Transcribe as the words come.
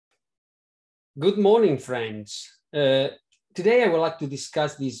Good morning, friends. Today I would like to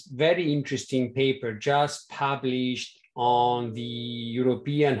discuss this very interesting paper just published on the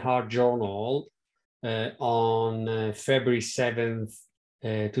European Heart Journal on February 7th,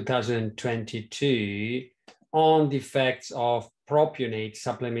 2022, on the effects of propionate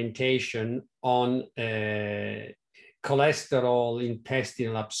supplementation on cholesterol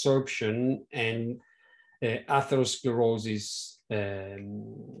intestinal absorption and atherosclerosis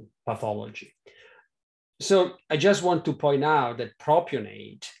pathology. So I just want to point out that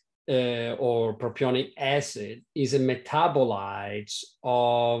propionate or propionic acid is a metabolite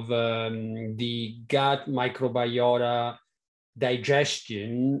of the gut microbiota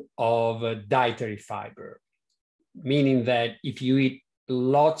digestion of dietary fiber, meaning that if you eat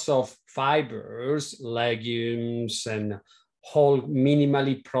lots of fibers, legumes and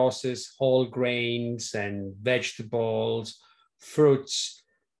minimally processed whole grains and vegetables, fruits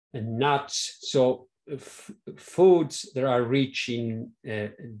and nuts, so foods that are rich in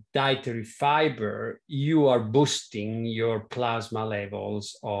dietary fiber, you are boosting your plasma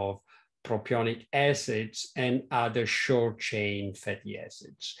levels of propionic acids and other short-chain fatty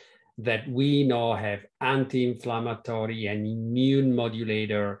acids that we know have anti-inflammatory and immune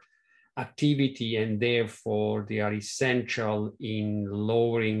modulator activity, and therefore they are essential in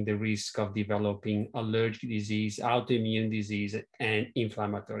lowering the risk of developing allergic disease, autoimmune disease, and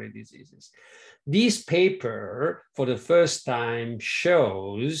inflammatory diseases. This paper, for the first time,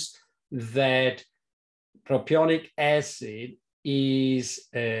 shows that propionic acid is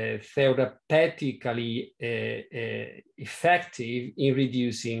therapeutically effective in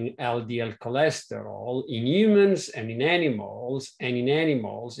reducing LDL cholesterol in humans and in animals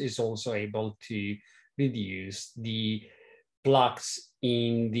is also able to reduce the plaques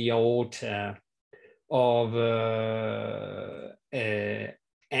in the aorta of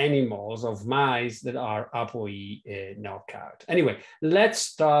animals, of mice that are ApoE knockout. Anyway, let's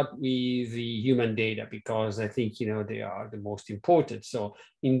start with the human data because I think, they are the most important. So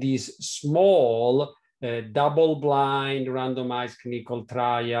in this small double-blind randomized clinical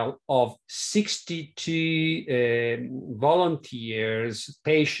trial of 62 volunteers,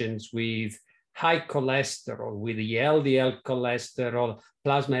 patients with high cholesterol, with the LDL cholesterol,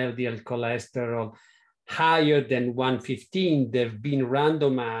 plasma LDL cholesterol, higher than 115, they've been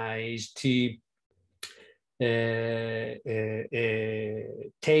randomized to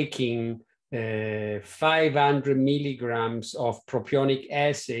taking 500 milligrams of propionic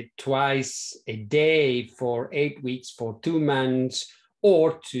acid twice a day for 8 weeks for 2 months,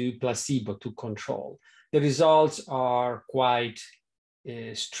 or to placebo, to control. The results are quite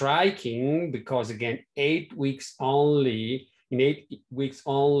striking because, again, 8 weeks only, in 8 weeks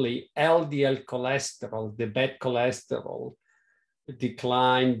only, LDL cholesterol, the bad cholesterol,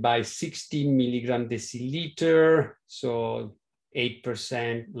 declined by 16 milligram deciliter, so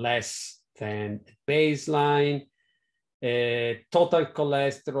 8% less than baseline. Total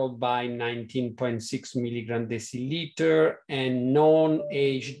cholesterol by 19.6 milligram deciliter, and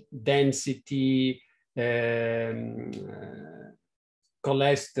non-age density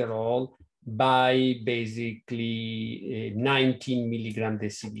cholesterol by basically 19 milligram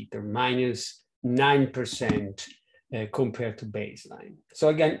deciliter, minus 9% compared to baseline. So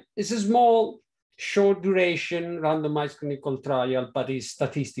again, it's a small, short duration randomized clinical trial, but is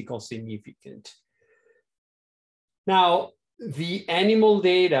statistical significant. Now, the animal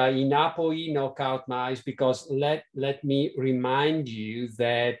data in ApoE knockout mice, because let me remind you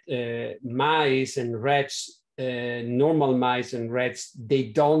that mice and rats, normal mice and rats, they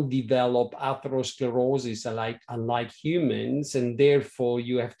don't develop atherosclerosis unlike humans, and therefore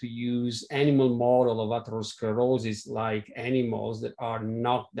you have to use animal model of atherosclerosis like animals that are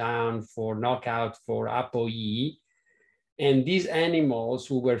knockout for ApoE. And these animals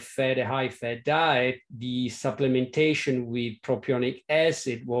who were fed a high-fat diet, the supplementation with propionic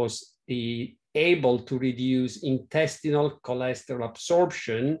acid was able to reduce intestinal cholesterol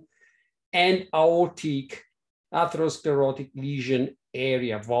absorption and aortic atherosclerotic lesion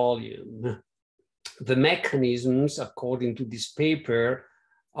area volume. The mechanisms, according to this paper,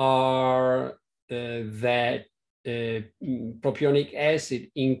 are that propionic acid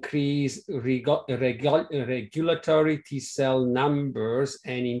increase regulatory T cell numbers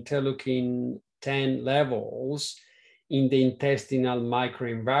and interleukin-10 levels in the intestinal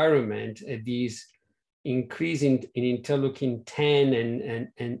microenvironment. These increase in interleukin-10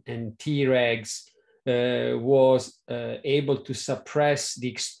 and Tregs was able to suppress the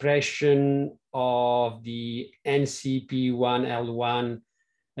expression of the NCP1L1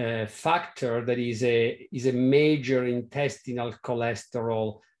 factor that is a major intestinal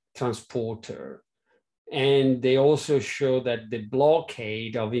cholesterol transporter. And they also show that the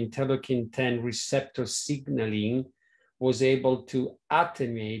blockade of interleukin-10 receptor signaling was able to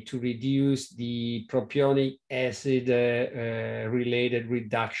attenuate, to reduce the propionic acid related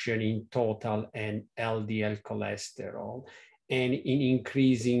reduction in total and LDL cholesterol, and in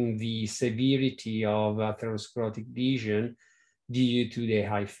increasing the severity of atherosclerotic lesion due to the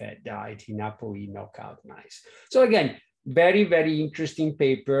high-fat diet in ApoE knockout mice. So again, very, very interesting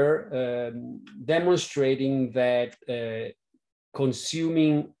paper demonstrating that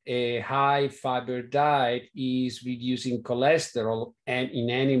consuming a high fiber diet is reducing cholesterol and in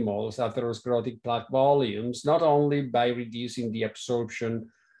animals atherosclerotic plaque volumes, not only by reducing the absorption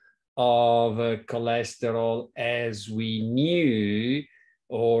of cholesterol as we knew,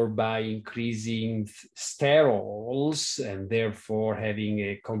 or by increasing sterols and therefore having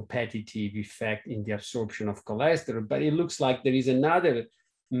a competitive effect in the absorption of cholesterol, but it looks like there is another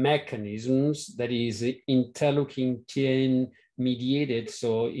mechanisms that is interleukin-10 mediated,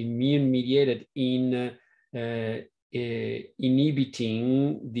 so immune mediated in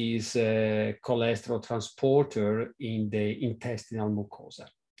inhibiting this cholesterol transporter in the intestinal mucosa.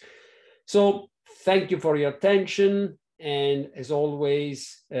 So thank you for your attention. And as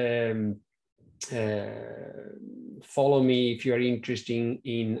always, follow me if you're interested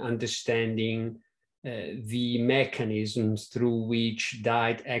in understanding the mechanisms through which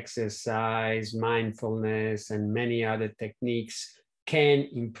diet, exercise, mindfulness, and many other techniques can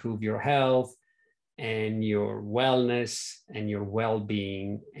improve your health and your wellness and your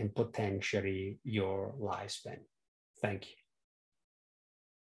well-being and potentially your lifespan. Thank you.